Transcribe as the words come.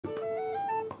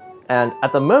And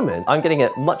at the moment, I'm getting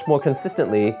it much more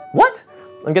consistently. What?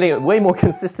 I'm getting it way more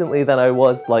consistently than I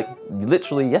was like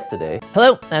literally yesterday.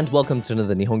 Hello and welcome to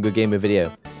another NihongoGamer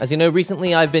video. As you know,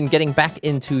 recently I've been getting back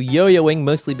into yo-yoing,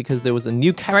 mostly because there was a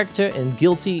new character in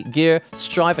Guilty Gear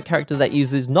Strive, a character that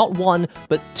uses not one,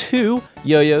 but two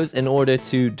yo-yos in order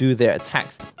to do their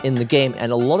attacks in the game.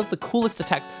 And a lot of the coolest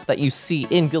attacks that you see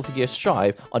in Guilty Gear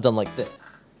Strive are done like this.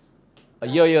 A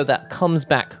yo-yo that comes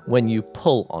back when you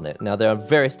pull on it. Now, there are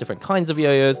various different kinds of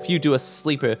yo-yos. If you do a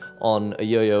sleeper on a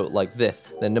yo-yo like this,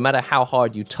 then no matter how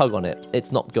hard you tug on it,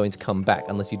 it's not going to come back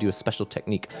unless you do a special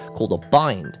technique called a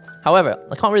bind. However,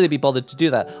 I can't really be bothered to do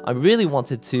that. I really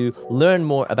wanted to learn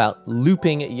more about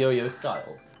looping yo-yo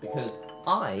styles, because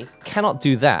I cannot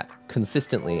do that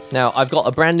consistently. Now, I've got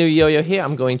a brand new yo-yo here.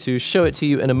 I'm going to show it to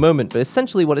you in a moment, but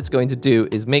essentially what it's going to do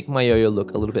is make my yo-yo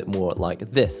look a little bit more like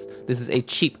this. This is a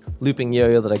cheap looping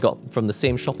yo-yo that I got from the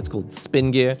same shop. It's called Spin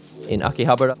Gear in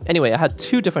Akihabara. Anyway, I had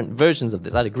two different versions of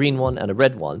this. I had a green one and a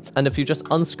red one. And if you just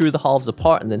unscrew the halves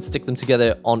apart and then stick them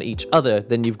together on each other,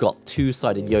 then you've got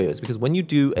two-sided yo-yos. Because when you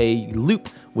do a loop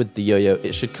with the yo-yo,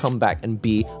 it should come back and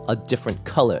be a different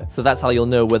color. So that's how you'll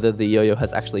know whether the yo-yo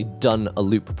has actually done a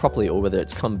loop properly or whether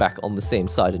it's come back on the same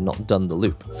side and not done the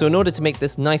loop. So in order to make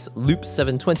this nice Loop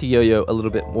 720 yo-yo a little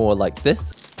bit more like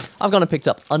this, I've gone and picked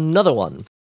up another one.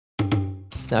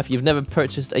 Now, if you've never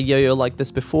purchased a yo-yo like this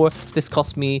before, this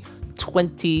cost me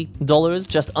 $20,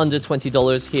 just under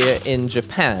 $20 here in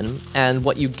Japan. And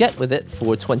what you get with it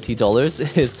for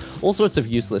 $20 is all sorts of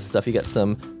useless stuff. You get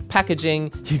some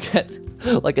packaging, you get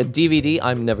like a DVD.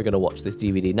 I'm never going to watch this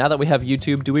DVD. Now that we have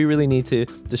YouTube, do we really need to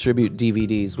distribute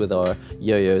DVDs with our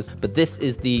yo-yos? But this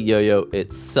is the yo-yo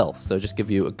itself. So just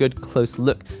give you a good close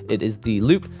look. It is the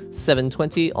Loop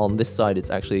 720. On this side,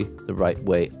 it's actually the right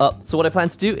way up. So what I plan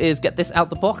to do is get this out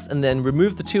the box and then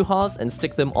remove the two halves and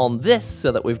stick them on this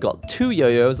so that we've got two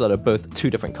yo-yos that are both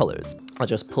two different colors. I'll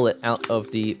just pull it out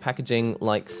of the packaging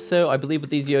like so. I believe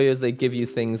with these yo-yos, they give you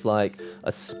things like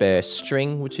a spare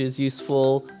string, which is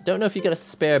useful. Don't know if you get a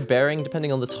spare bearing,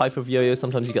 depending on the type of yo-yo.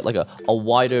 Sometimes you get like a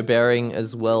wider bearing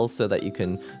as well, so that you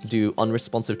can do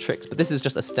unresponsive tricks. But this is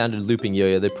just a standard looping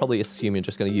yo-yo. They probably assume you're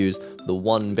just going to use the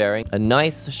one bearing. A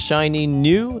nice, shiny,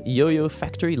 new Yo-Yo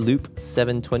Factory Loop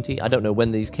 720. I don't know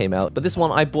when these came out, but this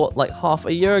one I bought like half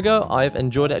a year ago. I've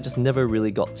enjoyed it. I just never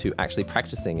really got to actually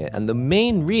practicing it. And the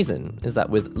main reason is that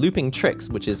with looping tricks,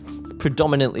 which is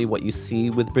predominantly what you see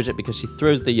with Bridget, because she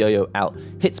throws the yo-yo out,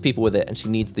 hits people with it, and she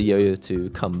needs the yo-yo to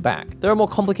come back. There are more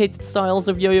complicated styles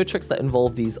of yo-yo tricks that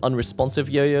involve these unresponsive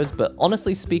yo-yos, but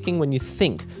honestly speaking, when you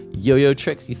think yo-yo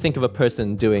tricks, you think of a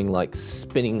person doing like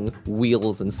spinning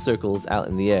wheels and circles out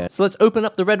in the air. So let's open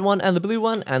up the red one and the blue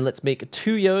one, and let's make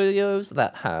two yo-yos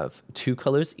that have two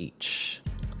colors each.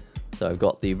 So I've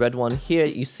got the red one here.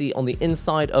 You see on the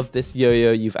inside of this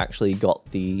yo-yo, you've actually got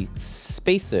the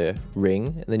spacer ring,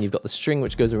 and then you've got the string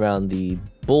which goes around the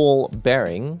ball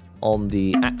bearing on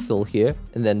the axle here,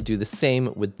 and then do the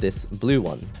same with this blue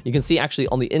one. You can see actually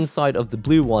on the inside of the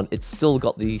blue one, it's still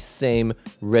got the same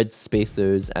red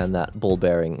spacers and that ball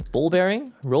bearing. Ball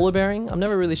bearing? Roller bearing? I'm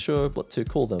never really sure what to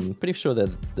call them. Pretty sure they're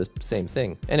the same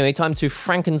thing. Anyway, time to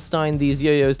Frankenstein these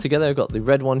yo-yos together. I've got the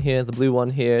red one here, the blue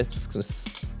one here. Just gonna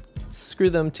screw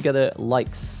them together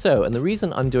like so. And the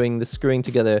reason I'm doing the screwing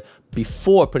together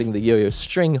before putting the yo-yo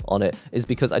string on it is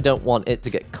because I don't want it to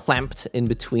get clamped in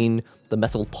between the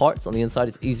metal parts on the inside.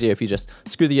 It's easier if you just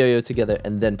screw the yo-yo together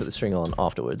and then put the string on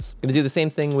afterwards. I'm gonna do the same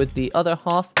thing with the other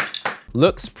half.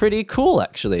 Looks pretty cool,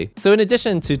 actually. So in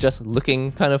addition to just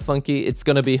looking kind of funky, it's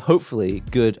gonna be hopefully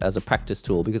good as a practice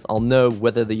tool, because I'll know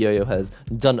whether the yo-yo has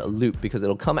done a loop, because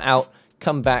it'll come out,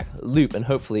 come back, loop, and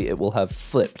hopefully it will have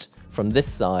flipped from this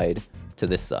side to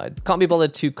this side. Can't be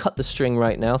bothered to cut the string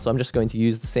right now, so I'm just going to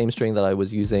use the same string that I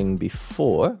was using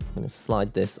before. I'm gonna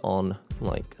slide this on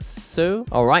like so.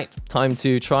 All right, time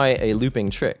to try a looping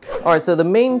trick. All right, so the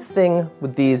main thing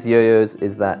with these yo-yos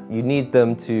is that you need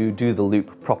them to do the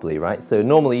loop properly, right? So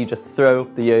normally you just throw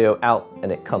the yo-yo out and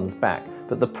it comes back.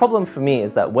 But the problem for me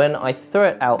is that when I throw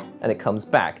it out and it comes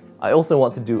back, I also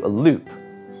want to do a loop.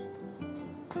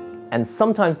 And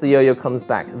sometimes the yo-yo comes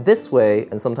back this way,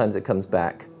 and sometimes it comes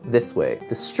back this way.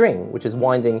 The string, which is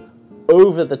winding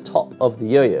over the top of the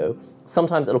yo-yo,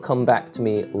 sometimes it'll come back to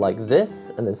me like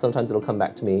this, and then sometimes it'll come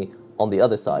back to me on the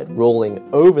other side, rolling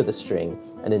over the string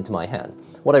and into my hand.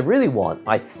 What I really want,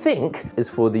 I think, is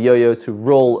for the yo-yo to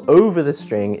roll over the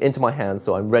string into my hand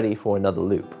so I'm ready for another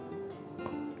loop.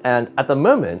 And at the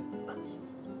moment,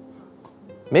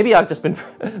 maybe I've just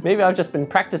been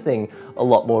practicing a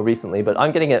lot more recently, but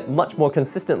I'm getting it much more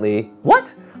consistently.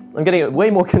 What? I'm getting it way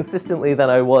more consistently than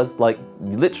I was like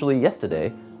literally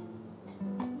yesterday.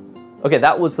 Okay,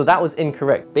 that was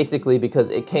incorrect. Basically, because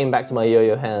it came back to my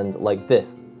yo-yo hand like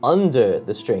this, under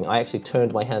the string. I actually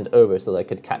turned my hand over so that I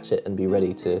could catch it and be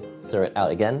ready to throw it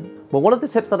out again. But one of the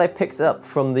tips that I picked up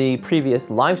from the previous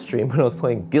live stream when I was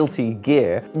playing Guilty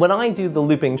Gear, when I do the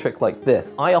looping trick like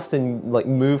this, I often like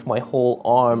move my whole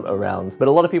arm around. But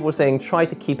a lot of people are saying try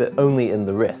to keep it only in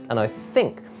the wrist. And I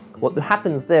think what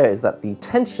happens there is that the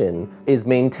tension is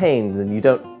maintained and you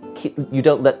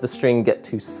don't let the string get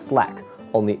too slack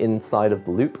on the inside of the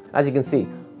loop. As you can see,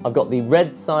 I've got the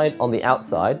red side on the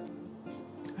outside.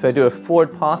 If I do a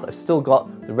forward pass, I've still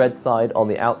got the red side on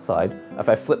the outside. If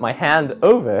I flip my hand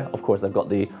over, of course, I've got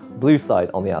the blue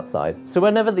side on the outside. So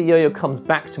whenever the yo-yo comes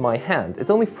back to my hand, it's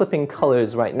only flipping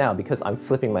colors right now because I'm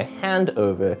flipping my hand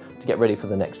over to get ready for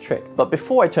the next trick. But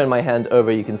before I turn my hand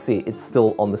over, you can see it's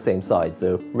still on the same side.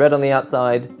 So red on the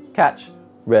outside, catch,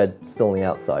 red still on the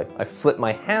outside. I flip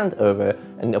my hand over,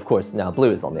 and of course now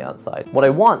blue is on the outside. What I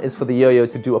want is for the yo-yo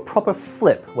to do a proper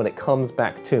flip when it comes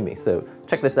back to me. So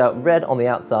check this out, red on the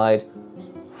outside,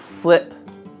 flip,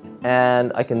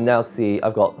 and I can now see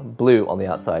I've got blue on the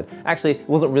outside. Actually, it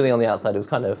wasn't really on the outside, it was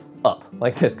kind of up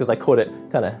like this because I caught it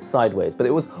kind of sideways, but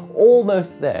it was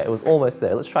almost there, it was almost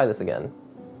there. Let's try this again.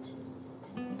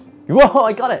 Whoa,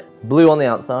 I got it! Blue on the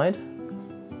outside.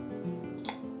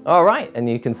 All right, and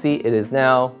you can see it is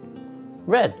now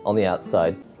red on the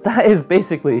outside. That is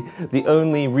basically the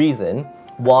only reason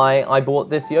why I bought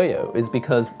this yo-yo, is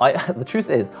because the truth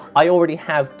is, I already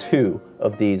have 2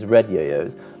 of these red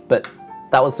yo-yos, but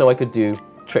that was so I could do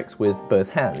tricks with both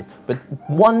hands. But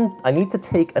one, I need to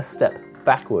take a step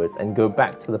backwards and go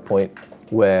back to the point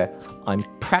where I'm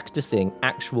practicing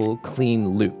actual clean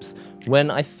loops.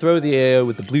 When I throw the yo-yo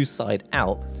with the blue side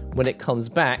out, when it comes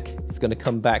back, it's going to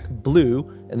come back blue,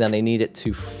 and then I need it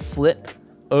to flip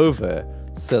over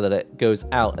so that it goes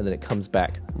out and then it comes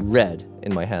back red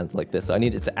in my hand like this. So I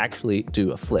need it to actually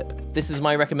do a flip. This is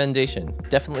my recommendation.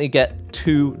 Definitely get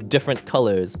 2 different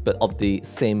colors, but of the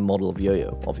same model of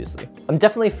yo-yo, obviously. I'm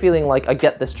definitely feeling like I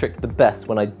get this trick the best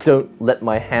when I don't let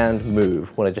my hand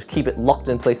move, when I just keep it locked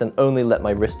in place and only let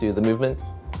my wrist do the movement.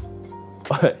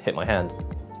 Hit my hand.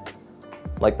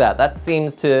 Like that. That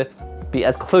seems to be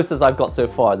as close as I've got so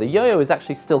far. The yo-yo is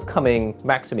actually still coming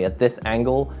back to me at this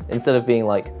angle. Instead of being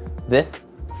like this,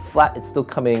 flat, it's still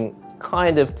coming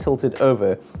kind of tilted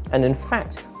over. And in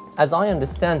fact, as I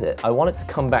understand it, I want it to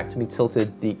come back to me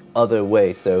tilted the other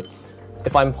way. So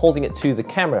if I'm holding it to the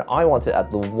camera, I want it at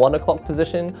the 1 o'clock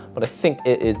position, but I think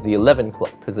it is the 11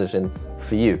 o'clock position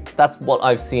for you. That's what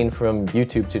I've seen from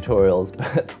YouTube tutorials,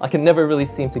 but I can never really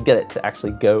seem to get it to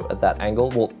actually go at that angle.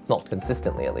 Well, not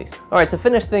consistently at least. All right, to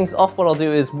finish things off, what I'll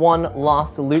do is one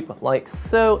last loop like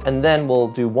so, and then we'll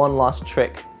do one last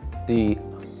trick, the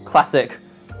classic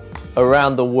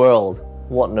around the world.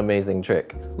 What an amazing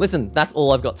trick. Listen, that's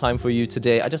all I've got time for you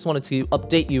today. I just wanted to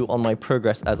update you on my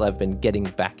progress as I've been getting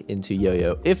back into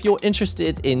yo-yo. If you're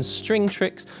interested in string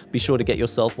tricks, be sure to get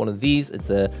yourself one of these. It's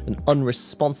an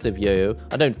unresponsive yo-yo.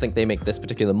 I don't think they make this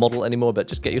particular model anymore, but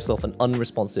just get yourself an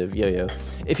unresponsive yo-yo.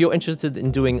 If you're interested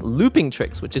in doing looping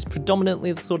tricks, which is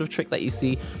predominantly the sort of trick that you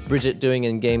see Bridget doing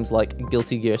in games like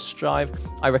Guilty Gear Strive,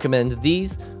 I recommend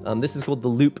these. This is called the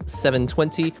Loop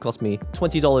 720. It cost me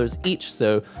 $20 each,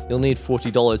 so you'll need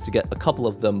 $40 to get a couple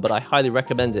of them, but I highly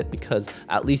recommend it because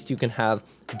at least you can have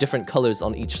different colors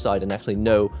on each side and actually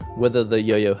know whether the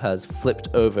yo-yo has flipped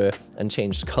over and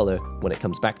changed color when it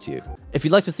comes back to you. If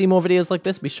you'd like to see more videos like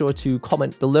this, be sure to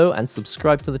comment below and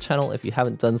subscribe to the channel if you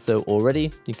haven't done so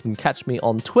already. You can catch me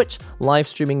on Twitch, live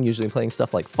streaming, usually playing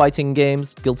stuff like fighting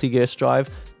games, Guilty Gear Strive,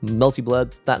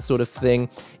 Multi-Blood, that sort of thing.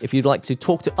 If you'd like to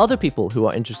talk to other people who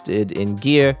are interested in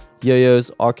gear,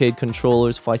 yo-yos, arcade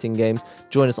controllers, fighting games,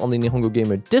 join us on the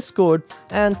NihongoGamer Discord,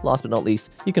 and last but not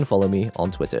least, you can follow me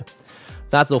on Twitter.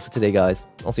 That's all for today, guys.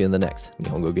 I'll see you in the next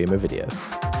NihongoGamer video.